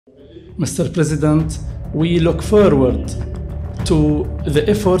Mr. President, we look forward to the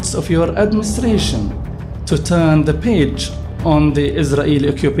efforts of your administration to turn the page on the Israeli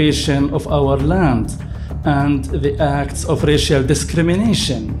occupation of our land and the acts of racial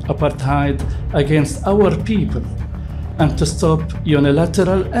discrimination, apartheid against our people, and to stop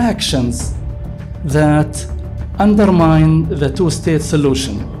unilateral actions that undermine the two-state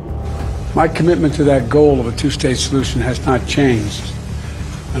solution. My commitment to that goal of a two-state solution has not changed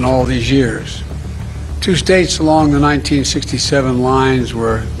in all these years. Two states along the 1967 lines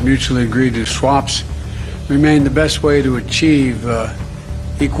were mutually agreed to swaps remain the best way to achieve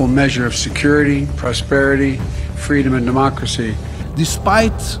equal measure of security, prosperity, freedom, and democracy.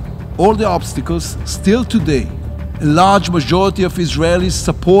 Despite all the obstacles, still today, a large majority of Israelis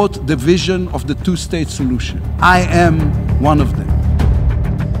support the vision of the two-state solution. I am one of them.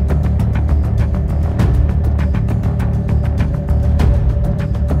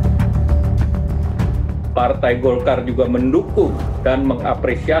 Partai Golkar juga mendukung dan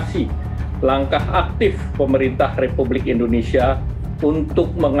mengapresiasi langkah aktif pemerintah Republik Indonesia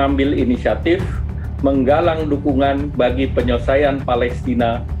untuk mengambil inisiatif menggalang dukungan bagi penyelesaian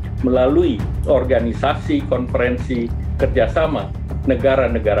Palestina melalui organisasi konferensi kerjasama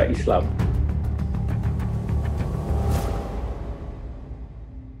negara-negara Islam.